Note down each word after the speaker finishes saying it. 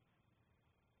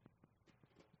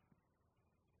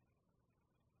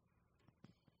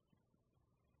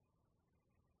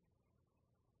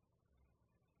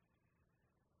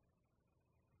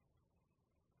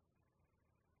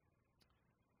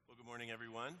Morning,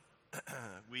 everyone.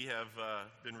 We have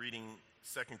been reading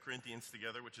 2 Corinthians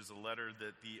together, which is a letter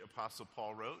that the Apostle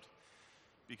Paul wrote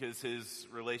because his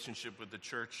relationship with the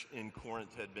church in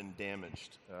Corinth had been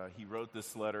damaged. He wrote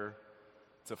this letter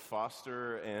to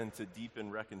foster and to deepen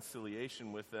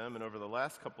reconciliation with them, and over the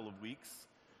last couple of weeks,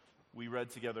 we read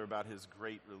together about his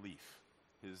great relief.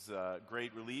 His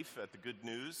great relief at the good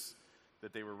news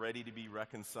that they were ready to be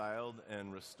reconciled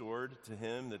and restored to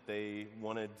him, that they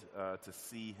wanted to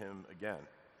see him again.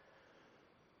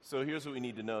 So here's what we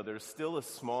need to know. There's still a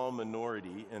small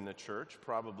minority in the church,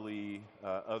 probably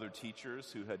other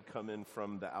teachers who had come in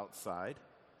from the outside,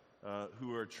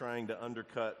 who are trying to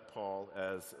undercut Paul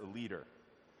as a leader.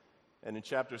 And in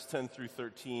chapters 10 through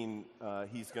 13,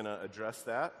 he's going to address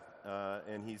that,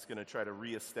 and he's going to try to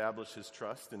reestablish his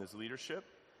trust in his leadership.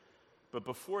 But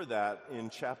before that, in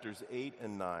chapters 8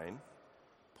 and 9,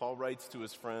 Paul writes to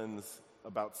his friends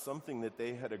about something that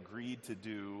they had agreed to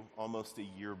do almost a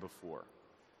year before.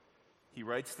 He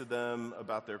writes to them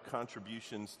about their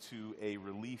contributions to a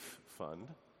relief fund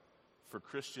for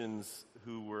Christians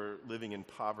who were living in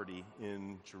poverty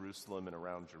in Jerusalem and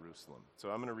around Jerusalem. So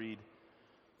I'm going to read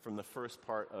from the first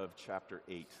part of chapter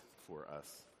 8 for us.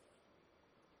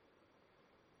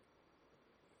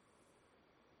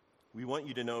 We want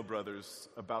you to know, brothers,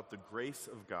 about the grace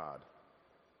of God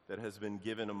that has been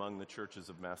given among the churches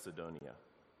of Macedonia.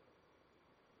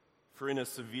 For in a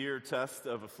severe test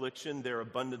of affliction, their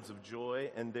abundance of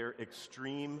joy and their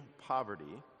extreme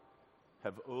poverty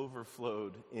have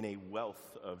overflowed in a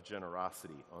wealth of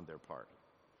generosity on their part.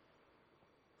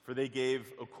 For they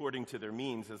gave according to their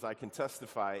means, as I can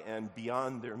testify, and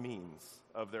beyond their means,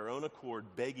 of their own accord,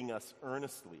 begging us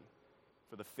earnestly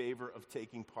for the favor of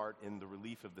taking part in the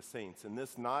relief of the saints. And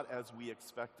this not as we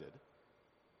expected,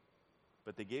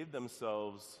 but they gave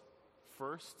themselves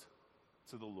first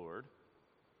to the Lord,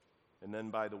 and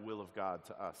then by the will of God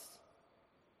to us.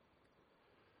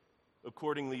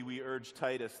 Accordingly, we urge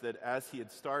Titus that as he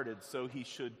had started, so he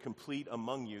should complete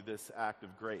among you this act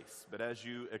of grace. But as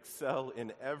you excel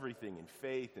in everything, in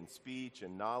faith, in speech,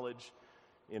 in knowledge,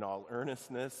 in all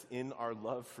earnestness, in our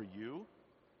love for you,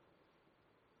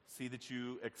 see that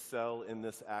you excel in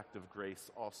this act of grace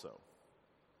also.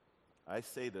 I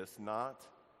say this not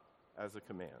as a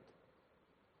command,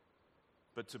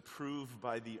 but to prove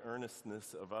by the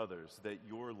earnestness of others that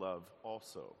your love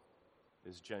also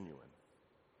is genuine.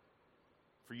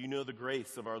 For you know the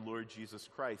grace of our Lord Jesus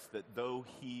Christ, that though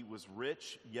he was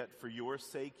rich, yet for your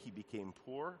sake he became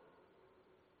poor,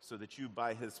 so that you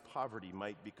by his poverty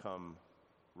might become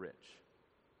rich.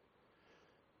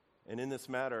 And in this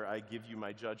matter, I give you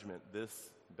my judgment. This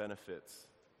benefits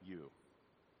you,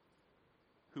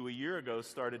 who a year ago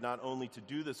started not only to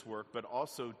do this work, but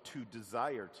also to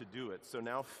desire to do it. So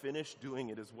now finish doing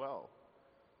it as well,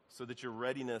 so that your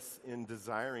readiness in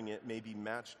desiring it may be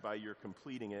matched by your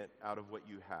completing it out of what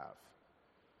you have.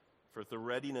 For if the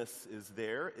readiness is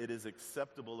there, it is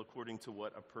acceptable according to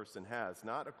what a person has,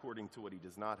 not according to what he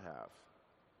does not have.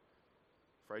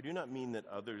 For I do not mean that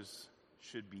others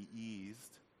should be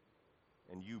eased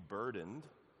and you burdened,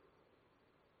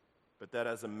 but that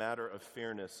as a matter of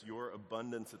fairness, your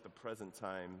abundance at the present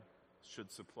time should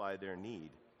supply their need,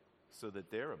 so that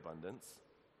their abundance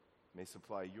may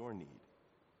supply your need,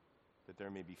 that there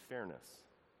may be fairness.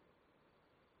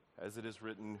 As it is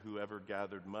written, whoever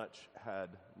gathered much had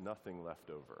nothing left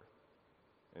over,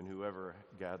 and whoever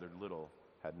gathered little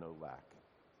had no lack.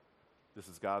 This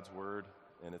is God's word,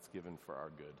 and it's given for our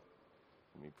good.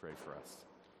 Let me pray for us.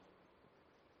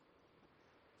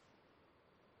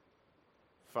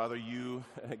 Father, you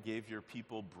gave your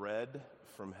people bread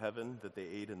from heaven that they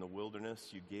ate in the wilderness.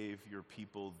 You gave your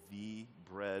people the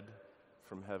bread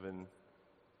from heaven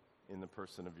in the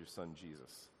person of your Son,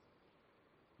 Jesus.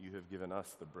 You have given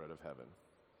us the bread of heaven.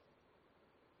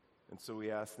 And so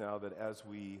we ask now that as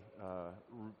we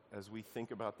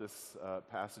think about this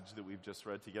passage that we've just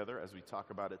read together, as we talk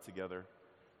about it together,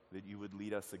 that you would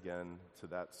lead us again to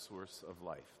that source of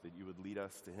life, that you would lead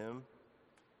us to him,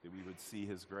 that we would see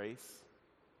his grace,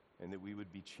 and that we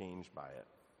would be changed by it.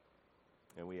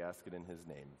 And we ask it in his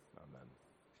name. Amen.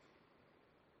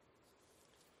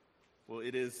 Well,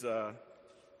 it is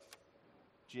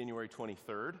January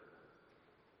 23rd.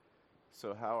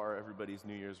 So how are everybody's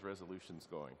New Year's resolutions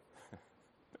going?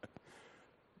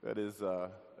 That is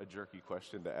a jerky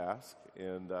question to ask,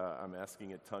 and I'm asking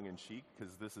it tongue-in-cheek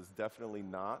because this is definitely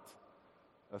not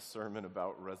a sermon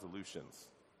about resolutions.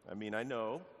 I mean, I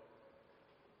know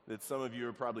that some of you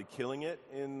are probably killing it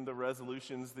in the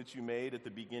resolutions that you made at the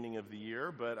beginning of the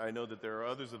year, but I know that there are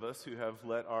others of us who have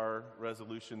let our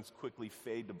resolutions quickly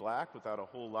fade to black without a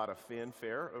whole lot of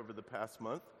fanfare over the past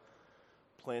month.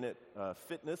 Planet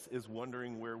Fitness is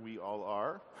wondering where we all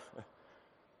are.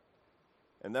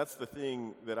 And that's the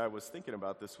thing that I was thinking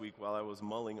about this week while I was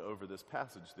mulling over this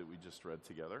passage that we just read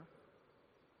together.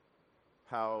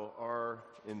 How our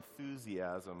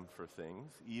enthusiasm for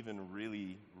things, even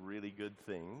really, really good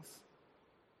things,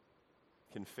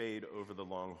 can fade over the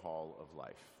long haul of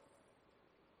life.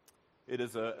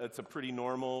 It's a pretty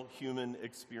normal human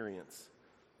experience,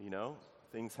 you know?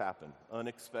 Things happen.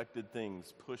 Unexpected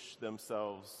things push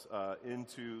themselves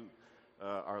into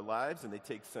our lives, and they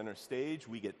take center stage.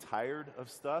 We get tired of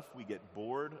stuff. We get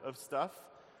bored of stuff.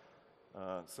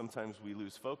 Sometimes we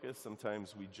lose focus.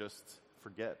 Sometimes we just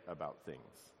forget about things.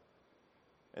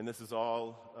 And this is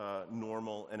all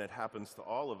normal, and it happens to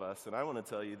all of us. And I want to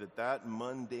tell you that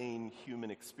mundane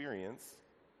human experience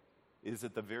is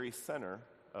at the very center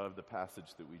of the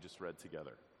passage that we just read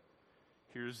together.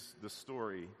 Here's the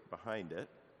story behind it.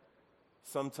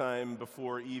 Sometime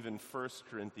before even 1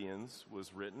 Corinthians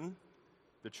was written,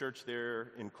 the church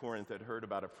there in Corinth had heard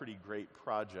about a pretty great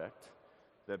project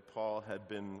that Paul had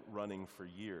been running for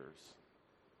years.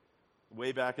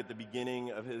 Way back at the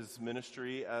beginning of his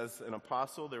ministry as an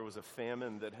apostle, there was a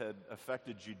famine that had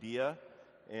affected Judea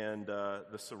and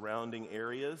the surrounding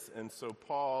areas. And so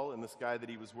Paul and this guy that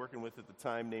he was working with at the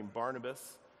time named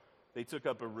Barnabas, they took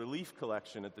up a relief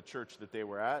collection at the church that they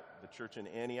were at, the church in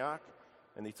Antioch,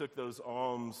 and they took those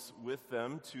alms with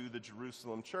them to the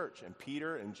Jerusalem church. And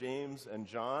Peter and James and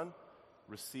John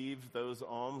received those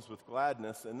alms with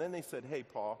gladness. And then they said, "Hey,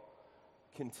 Paul,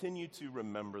 continue to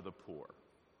remember the poor."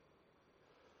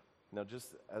 Now,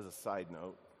 just as a side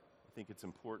note, I think it's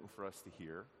important for us to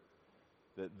hear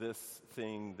that this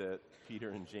thing that Peter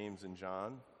and James and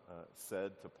John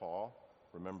said to Paul,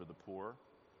 remember the poor,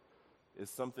 is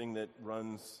something that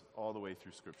runs all the way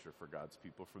through Scripture for God's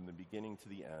people from the beginning to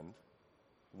the end.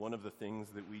 One of the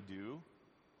things that we do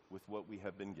with what we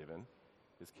have been given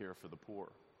is care for the poor.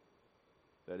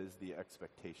 That is the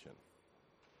expectation.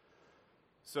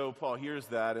 So Paul hears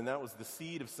that, and that was the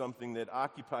seed of something that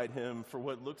occupied him for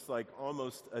what looks like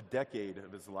almost a decade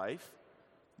of his life.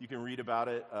 You can read about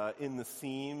it in the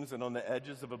seams and on the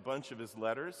edges of a bunch of his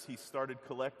letters. He started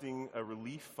collecting a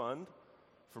relief fund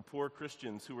for poor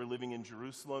Christians who were living in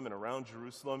Jerusalem and around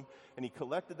Jerusalem, and he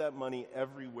collected that money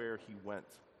everywhere he went.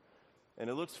 And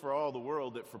it looks for all the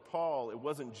world that for Paul, it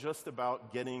wasn't just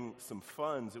about getting some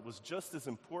funds. It was just as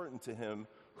important to him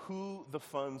who the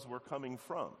funds were coming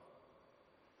from.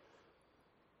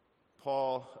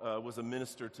 Paul was a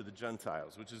minister to the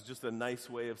Gentiles, which is just a nice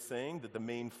way of saying that the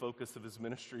main focus of his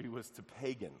ministry was to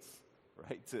pagans,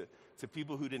 right? To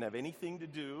people who didn't have anything to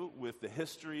do with the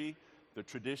history, the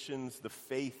traditions, the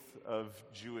faith of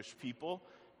Jewish people.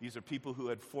 These are people who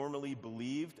had formerly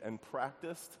believed and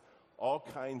practiced all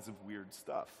kinds of weird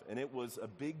stuff. And it was a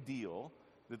big deal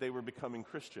that they were becoming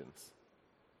Christians.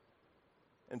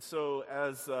 And so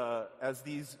as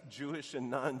these Jewish and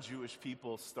non-Jewish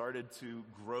people started to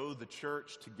grow the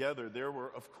church together, there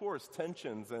were, of course,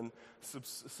 tensions and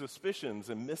suspicions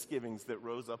and misgivings that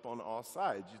rose up on all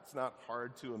sides. It's not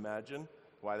hard to imagine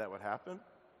why that would happen.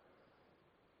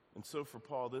 And so for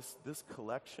Paul, this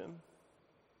collection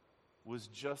was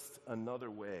just another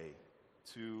way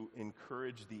to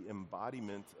encourage the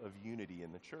embodiment of unity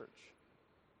in the church.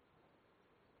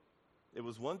 It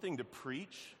was one thing to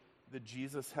preach that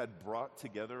Jesus had brought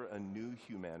together a new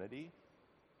humanity,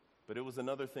 but it was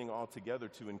another thing altogether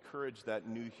to encourage that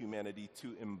new humanity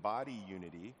to embody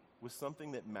unity with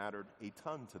something that mattered a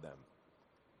ton to them,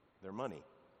 their money.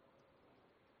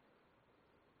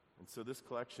 And so this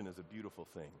collection is a beautiful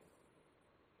thing.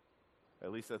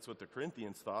 At least that's what the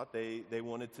Corinthians thought. They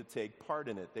wanted to take part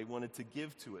in it. They wanted to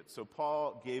give to it. So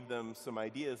Paul gave them some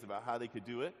ideas about how they could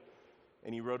do it,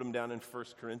 and he wrote them down in 1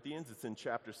 Corinthians. It's in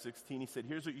chapter 16. He said,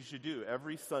 here's what you should do.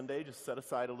 Every Sunday, just set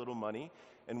aside a little money,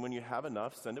 and when you have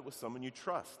enough, send it with someone you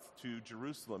trust to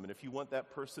Jerusalem. And if you want that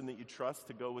person that you trust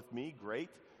to go with me, great.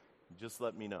 Just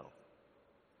let me know.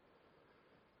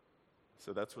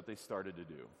 So that's what they started to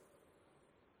do.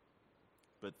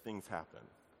 But things happen.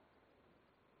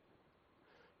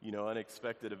 You know,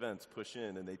 unexpected events push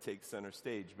in and they take center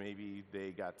stage. Maybe they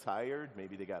got tired.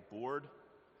 Maybe they got bored.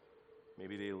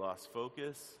 Maybe they lost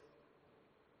focus.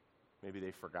 Maybe they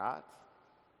forgot.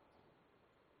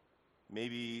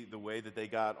 Maybe the way that they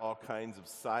got all kinds of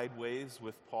sideways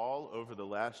with Paul over the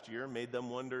last year made them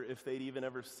wonder if they'd even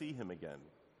ever see him again.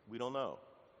 We don't know.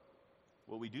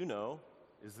 What we do know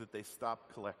is that they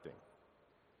stopped collecting.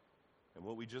 And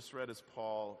what we just read is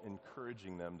Paul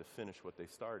encouraging them to finish what they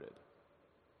started.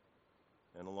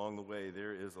 And along the way,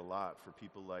 there is a lot for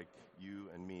people like you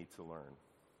and me to learn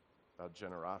about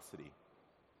generosity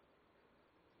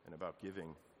and about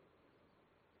giving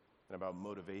and about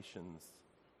motivations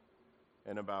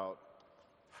and about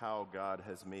how God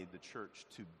has made the church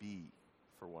to be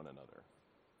for one another.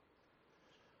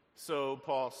 So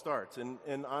Paul starts,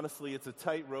 and honestly, it's a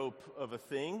tightrope of a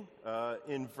thing.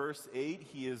 In verse 8,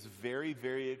 he is very,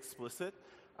 very explicit.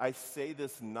 I say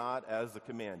this not as a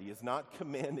command. He is not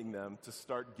commanding them to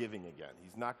start giving again.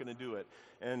 He's not going to do it.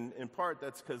 And in part,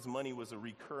 that's because money was a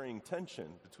recurring tension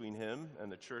between him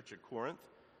and the church at Corinth,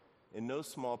 in no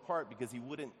small part because he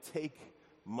wouldn't take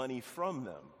money from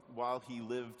them while he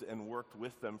lived and worked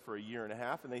with them for a year and a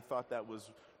half, and they thought that was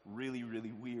really,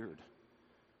 really weird.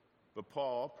 But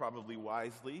Paul, probably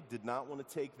wisely, did not want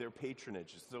to take their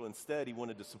patronage. So instead, he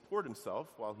wanted to support himself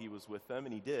while he was with them,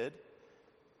 and he did.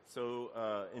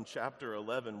 So in chapter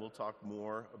 11, we'll talk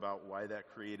more about why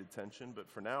that created tension. But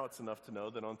for now, it's enough to know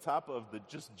that on top of the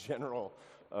just general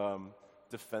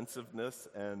defensiveness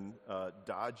and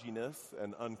dodginess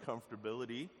and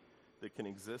uncomfortability that can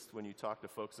exist when you talk to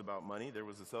folks about money, there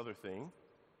was this other thing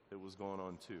that was going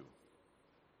on too.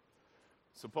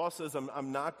 So Paul says,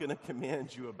 I'm not going to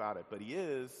command you about it, but he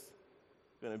is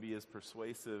going to be as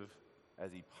persuasive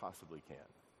as he possibly can.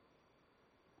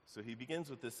 So he begins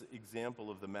with this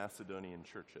example of the Macedonian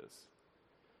churches.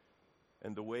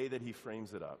 And the way that he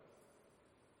frames it up,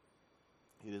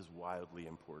 it is wildly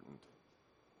important.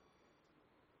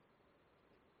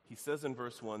 He says in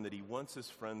verse 1 that he wants his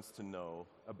friends to know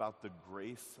about the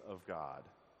grace of God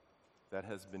that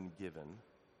has been given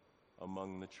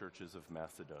among the churches of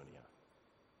Macedonia.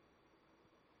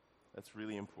 That's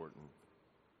really important.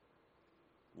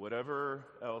 Whatever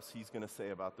else he's going to say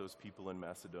about those people in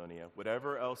Macedonia,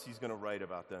 whatever else he's going to write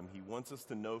about them, he wants us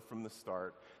to know from the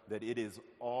start that it is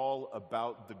all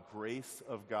about the grace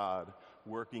of God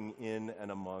working in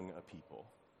and among a people.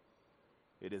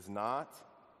 It is not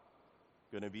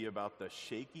going to be about the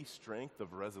shaky strength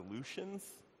of resolutions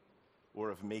or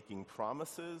of making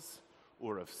promises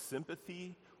or of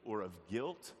sympathy or of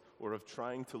guilt or of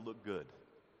trying to look good.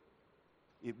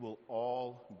 It will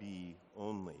all be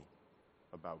only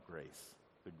about grace,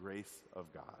 the grace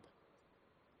of God.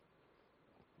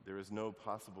 There is no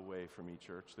possible way for me,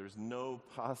 church. There's no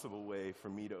possible way for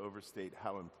me to overstate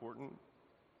how important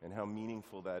and how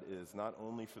meaningful that is, not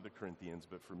only for the Corinthians,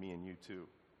 but for me and you too.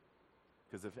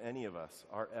 Because if any of us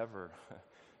are ever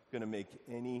going to make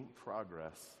any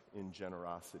progress in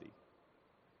generosity,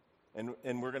 and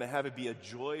we're going to have it be a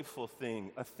joyful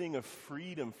thing, a thing of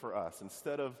freedom for us,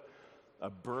 instead of a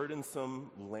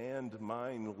burdensome,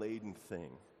 landmine-laden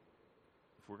thing.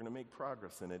 If we're going to make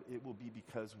progress in it, it will be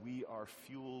because we are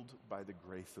fueled by the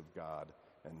grace of God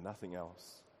and nothing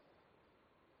else.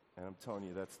 And I'm telling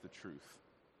you, that's the truth.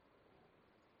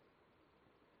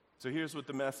 So here's what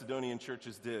the Macedonian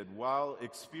churches did. While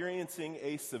experiencing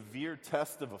a severe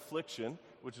test of affliction,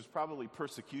 which is probably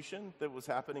persecution that was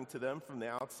happening to them from the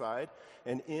outside,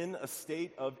 and in a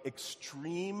state of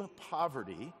extreme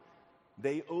poverty,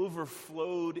 they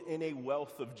overflowed in a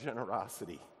wealth of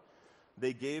generosity.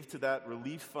 They gave to that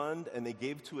relief fund, and they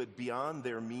gave to it beyond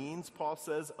their means, Paul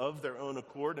says, of their own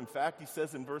accord. In fact, he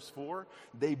says in verse 4,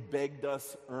 they begged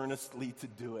us earnestly to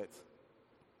do it.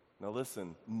 Now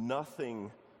listen,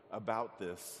 nothing about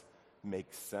this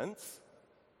makes sense.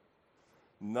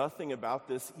 Nothing about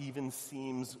this even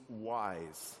seems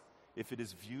wise if it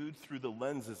is viewed through the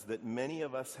lenses that many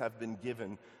of us have been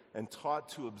given and taught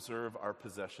to observe our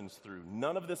possessions through.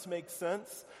 None of this makes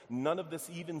sense. None of this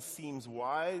even seems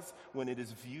wise when it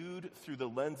is viewed through the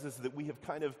lenses that we have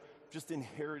kind of just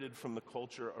inherited from the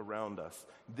culture around us.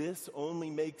 This only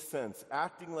makes sense.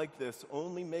 Acting like this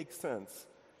only makes sense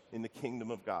in the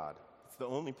kingdom of God. It's the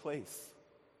only place.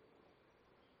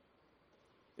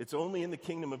 It's only in the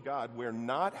kingdom of God where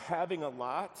not having a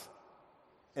lot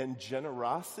and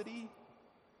generosity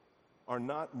are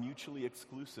not mutually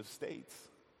exclusive states.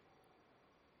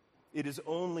 It is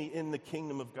only in the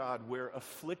kingdom of God where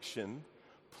affliction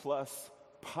plus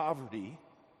poverty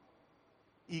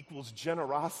equals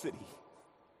generosity.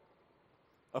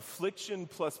 Affliction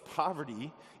plus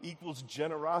poverty equals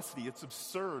generosity. It's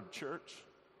absurd, church,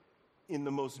 in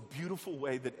the most beautiful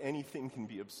way that anything can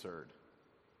be absurd.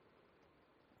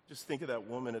 Just think of that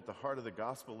woman at the heart of the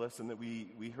gospel lesson that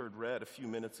we heard read a few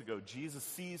minutes ago. Jesus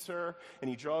sees her, and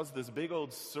he draws this big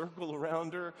old circle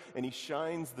around her, and he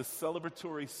shines the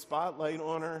celebratory spotlight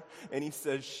on her, and he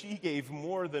says, she gave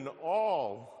more than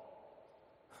all.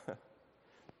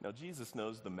 Now, Jesus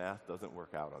knows the math doesn't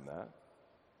work out on that.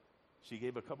 She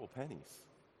gave a couple pennies.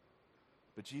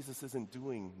 But Jesus isn't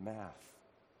doing math.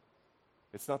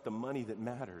 It's not the money that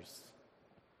matters.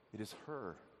 It is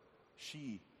her.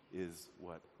 She is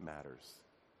what matters.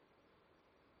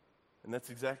 And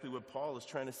that's exactly what Paul is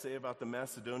trying to say about the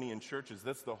Macedonian churches.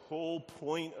 That's the whole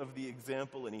point of the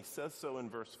example, and he says so in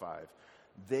verse 5.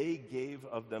 They gave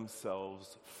of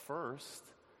themselves first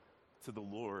to the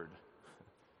Lord.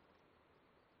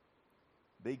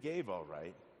 They gave all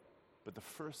right, but the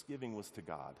first giving was to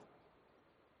God.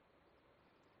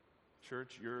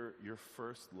 Church, your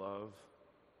first love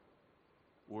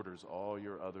orders all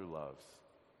your other loves.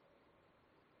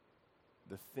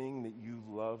 The thing that you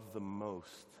love the most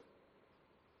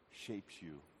shapes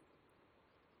you.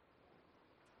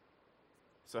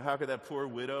 So how could that poor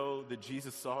widow that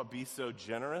Jesus saw be so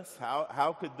generous?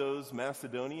 How could those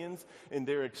Macedonians in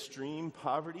their extreme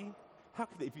poverty, how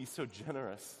could they be so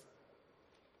generous?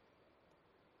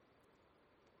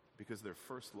 Because their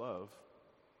first love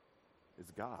is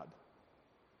God,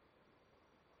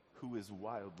 who is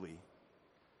wildly,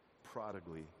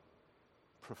 prodigally,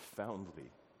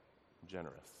 profoundly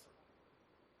generous.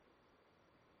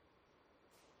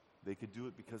 They could do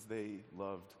it because they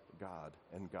loved God,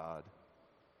 and God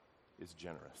is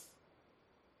generous.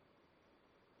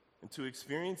 And to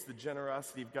experience the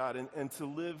generosity of God and to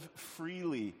live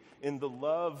freely in the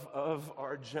love of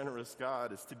our generous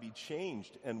God is to be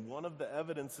changed. And one of the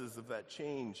evidences of that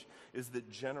change is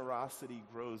that generosity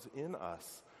grows in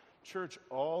us. Church,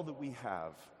 all that we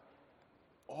have,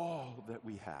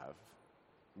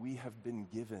 we have been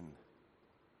given.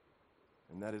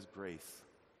 And that is grace.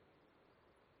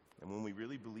 And when we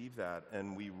really believe that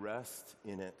and we rest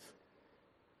in it,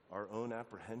 our own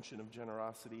apprehension of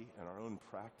generosity and our own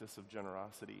practice of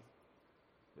generosity,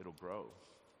 it'll grow.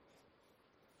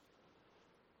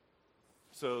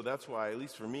 So that's why, at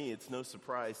least for me, it's no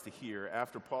surprise to hear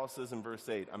after Paul says in verse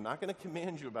 8, I'm not going to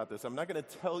command you about this. I'm not going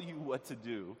to tell you what to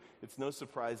do. It's no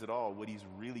surprise at all what he's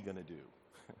really going to do.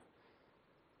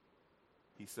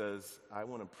 He says, I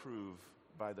want to prove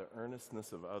by the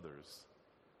earnestness of others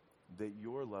that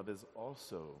your love is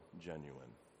also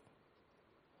genuine.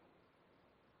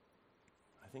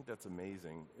 I think that's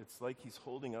amazing. It's like he's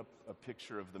holding up a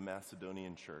picture of the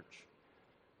Macedonian church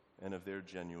and of their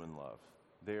genuine love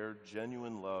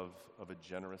of a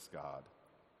generous God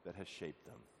that has shaped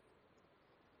them.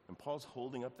 And Paul's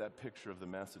holding up that picture of the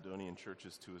Macedonian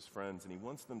churches to his friends, and he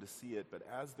wants them to see it, but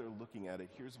as they're looking at it,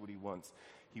 here's what he wants.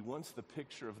 He wants the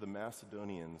picture of the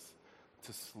Macedonians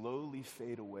to slowly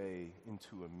fade away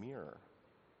into a mirror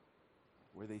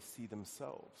where they see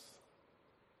themselves.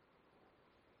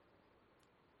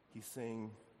 He's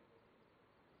saying,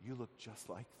 you look just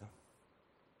like them.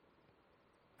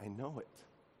 I know it.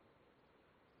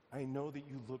 I know that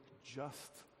you look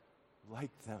just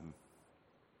like them.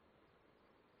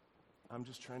 I'm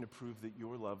just trying to prove that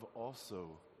your love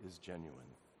also is genuine.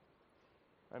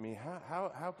 I mean,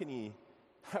 how can he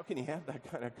have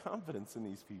that kind of confidence in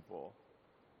these people?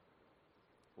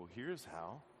 Well, here's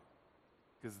how.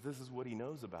 Because this is what he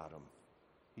knows about them.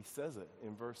 He says it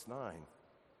in verse 9.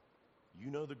 You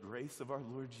know the grace of our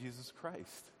Lord Jesus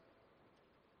Christ.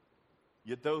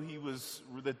 Yet though he was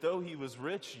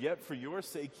rich, yet for your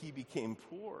sake he became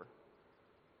poor,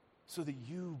 so that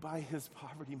you by his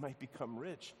poverty might become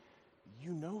rich.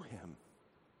 You know him.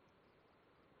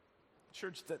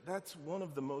 Church, that's one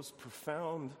of the most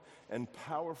profound and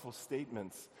powerful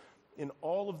statements in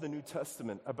all of the New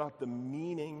Testament about the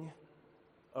meaning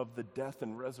of the death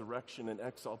and resurrection and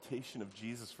exaltation of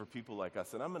Jesus for people like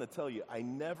us. And I'm going to tell you, I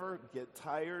never get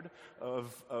tired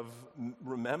of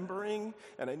remembering,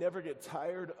 and I never get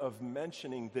tired of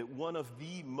mentioning that one of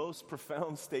the most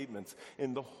profound statements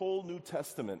in the whole New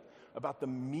Testament about the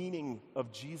meaning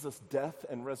of Jesus' death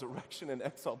and resurrection and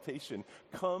exaltation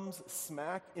comes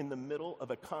smack in the middle of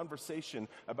a conversation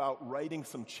about writing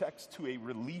some checks to a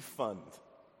relief fund.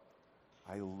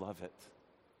 I love it.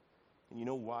 And you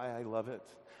know why I love it?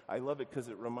 I love it because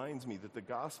it reminds me that the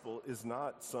gospel is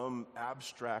not some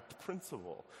abstract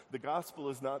principle. The gospel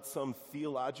is not some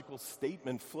theological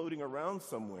statement floating around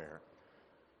somewhere.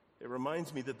 It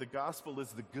reminds me that the gospel is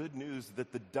the good news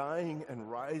that the dying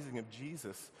and rising of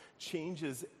Jesus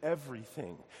changes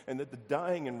everything, and that the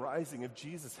dying and rising of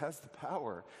Jesus has the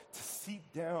power to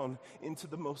seep down into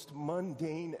the most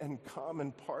mundane and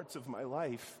common parts of my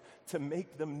life to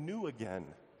make them new again.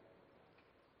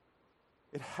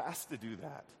 It has to do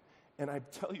that. And I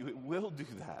tell you, it will do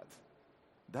that.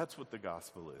 That's what the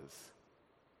gospel is.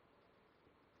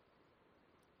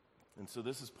 And so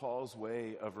this is Paul's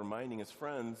way of reminding his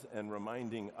friends and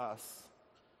reminding us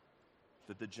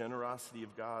that the generosity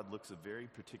of God looks a very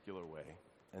particular way,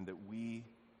 and that we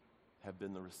have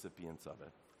been the recipients of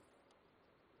it.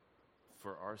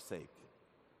 For our sake,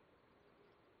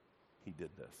 he did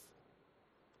this.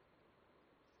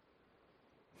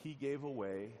 He gave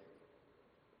away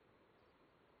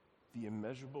the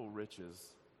immeasurable riches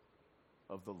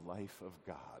of the life of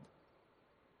God.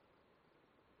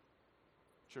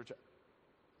 Church,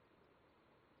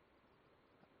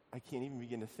 I can't even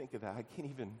begin to think of that. I can't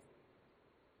even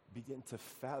begin to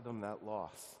fathom that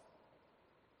loss.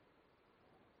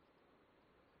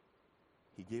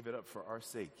 He gave it up for our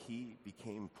sake. He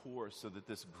became poor so that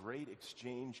this great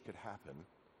exchange could happen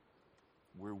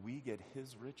where we get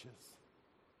his riches.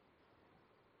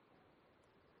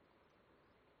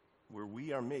 Where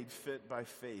we are made fit by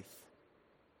faith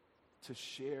to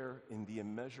share in the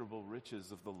immeasurable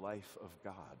riches of the life of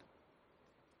God.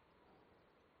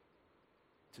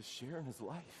 To share in his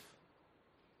life.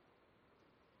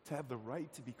 To have the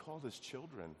right to be called his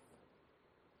children.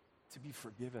 To be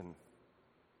forgiven.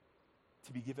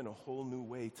 To be given a whole new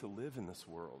way to live in this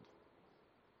world.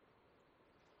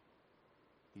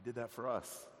 He did that for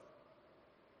us.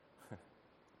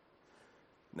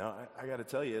 Now, I got to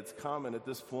tell you, it's common at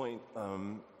this point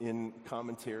in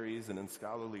commentaries and in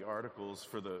scholarly articles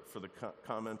for the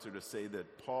commenter to say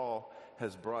that Paul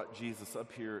has brought Jesus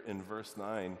up here in verse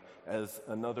 9 as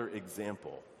another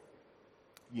example.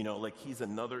 You know, like he's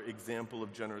another example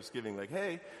of generous giving. Like,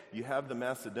 hey, you have the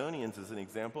Macedonians as an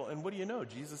example, and what do you know?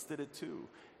 Jesus did it too.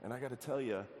 And I got to tell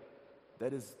you,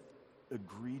 that is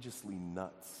egregiously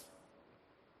nuts.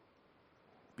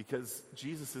 Because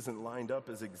Jesus isn't lined up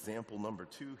as example number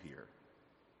 2 here.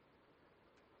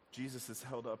 Jesus is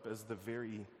held up as the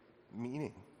very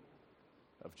meaning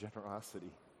of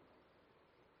generosity.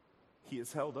 He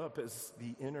is held up as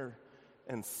the inner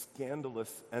and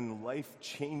scandalous and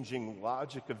life-changing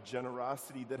logic of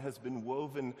generosity that has been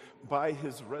woven by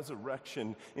his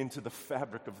resurrection into the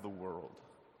fabric of the world.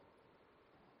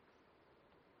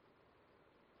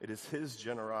 It is his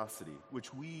generosity,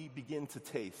 which we begin to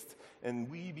taste, and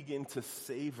we begin to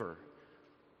savor,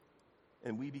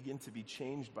 and we begin to be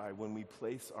changed by when we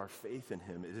place our faith in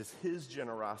him. It is his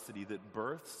generosity that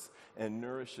births and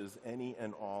nourishes any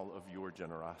and all of your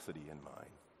generosity and mine.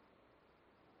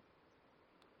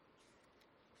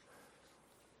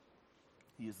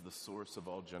 He is the source of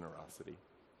all generosity.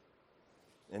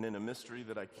 And in a mystery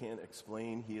that I can't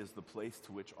explain, he is the place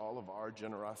to which all of our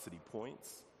generosity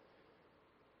points.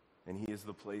 And he is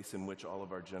the place in which all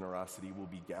of our generosity will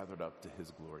be gathered up to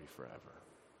his glory forever.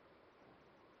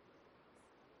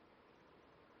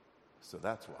 So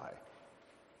that's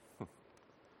why.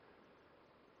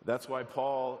 That's why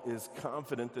Paul is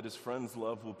confident that his friends'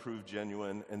 love will prove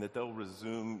genuine and that they'll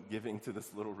resume giving to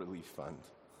this little relief fund.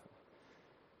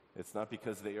 It's not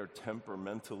because they are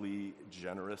temperamentally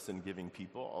generous and giving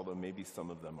people, although maybe some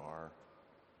of them are.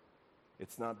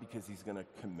 It's not because he's going to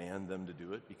command them to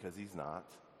do it, because he's not.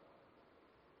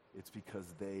 It's because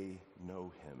they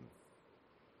know him.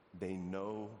 They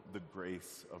know the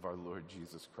grace of our Lord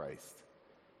Jesus Christ.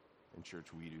 And church,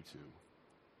 we do too.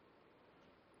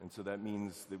 And so that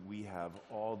means that we have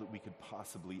all that we could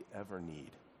possibly ever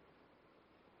need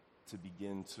to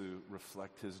begin to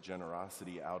reflect his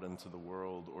generosity out into the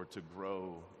world, or to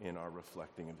grow in our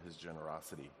reflecting of his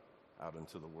generosity out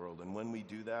into the world. And when we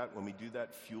do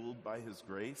that fueled by his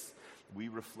grace, we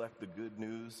reflect the good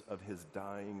news of his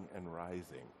dying and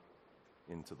rising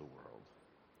into the world.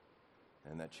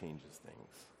 And that changes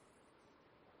things.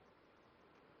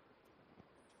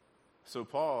 So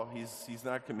Paul, he's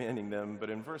not commanding them, but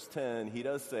in verse 10, he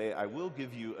does say, I will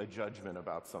give you a judgment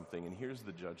about something, and here's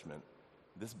the judgment.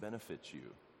 This benefits you.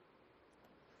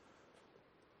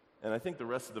 And I think the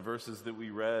rest of the verses that we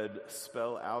read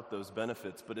spell out those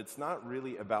benefits, but it's not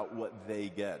really about what they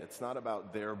get. It's not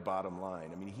about their bottom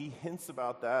line. I mean, he hints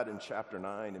about that in chapter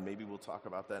 9, and maybe we'll talk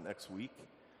about that next week.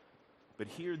 But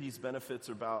here, these benefits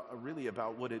are really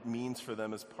about what it means for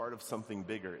them as part of something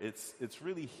bigger. It's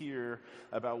really here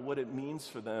about what it means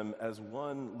for them as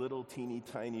one little teeny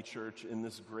tiny church in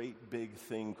this great big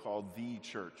thing called the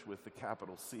church with the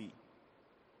capital C.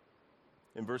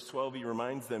 In verse 12, he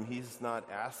reminds them he's not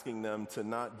asking them to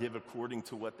not give according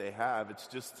to what they have. It's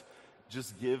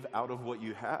just give out of what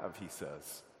you have, he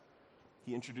says.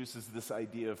 He introduces this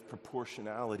idea of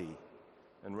proportionality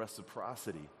and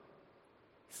reciprocity.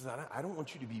 He says, I don't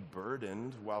want you to be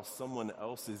burdened while someone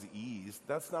else is eased.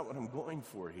 That's not what I'm going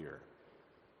for here.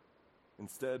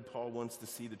 Instead, Paul wants to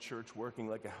see the church working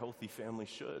like a healthy family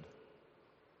should.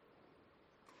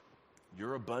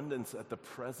 Your abundance at the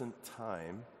present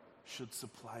time should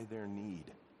supply their need.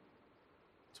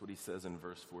 That's what he says in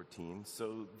verse 14,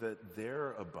 so that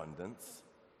their abundance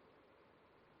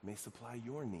may supply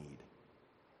your need.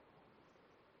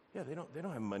 Yeah, they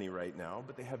don't have money right now,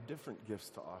 but they have different gifts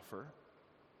to offer,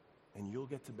 and you'll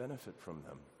get to benefit from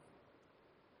them.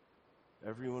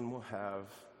 Everyone will have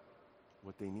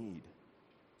what they need.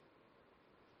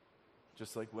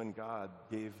 just like when God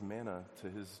gave manna to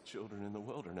his children in the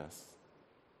wilderness.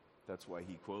 That's why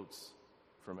he quotes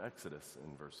from Exodus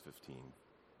in verse 15.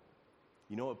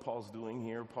 You know what Paul's doing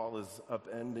here? Paul is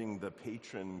upending the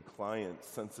patron-client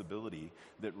sensibility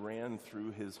that ran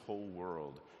through his whole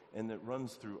world and that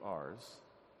runs through ours,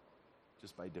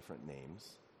 just by different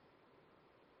names.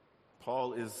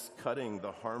 Paul is cutting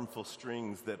the harmful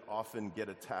strings that often get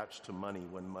attached to money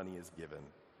when money is given.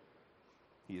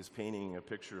 He is painting a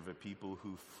picture of a people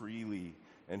who freely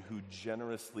and who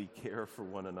generously care for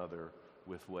one another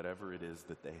with whatever it is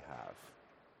that they have.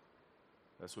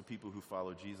 That's what people who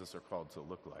follow Jesus are called to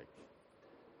look like.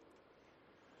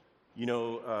 You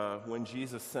know, when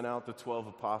Jesus sent out the 12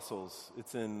 apostles,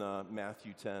 it's in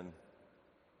Matthew 10.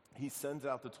 He sends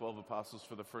out the 12 apostles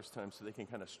for the first time so they can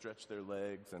kind of stretch their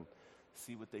legs and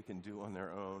see what they can do on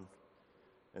their own.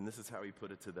 And this is how he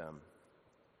put it to them.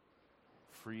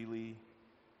 Freely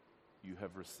you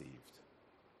have received.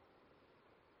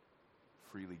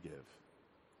 Freely give.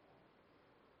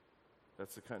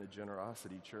 That's the kind of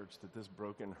generosity, church, that this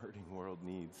broken, hurting world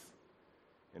needs.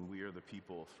 And we are the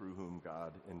people through whom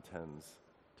God intends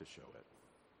to show it.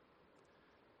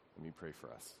 Let me pray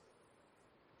for us.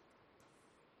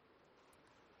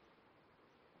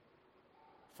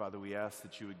 Father, we ask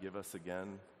that you would give us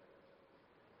again,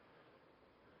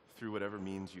 through whatever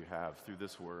means you have, through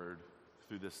this word,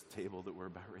 through this table that we're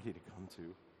about ready to come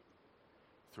to,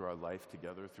 through our life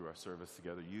together, through our service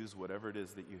together, use whatever it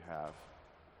is that you have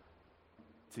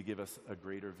to give us a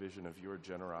greater vision of your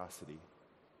generosity,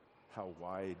 how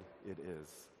wide it is,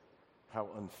 how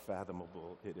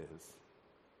unfathomable it is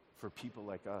for people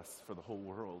like us, for the whole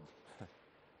world.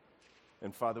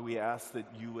 And Father, we ask that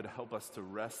you would help us to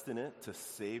rest in it, to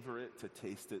savor it, to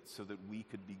taste it, so that we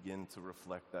could begin to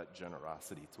reflect that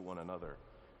generosity to one another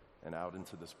and out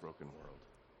into this broken world.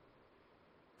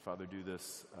 Father, do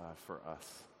this for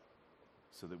us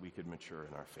so that we could mature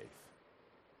in our faith.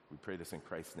 We pray this in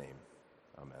Christ's name.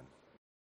 Amen.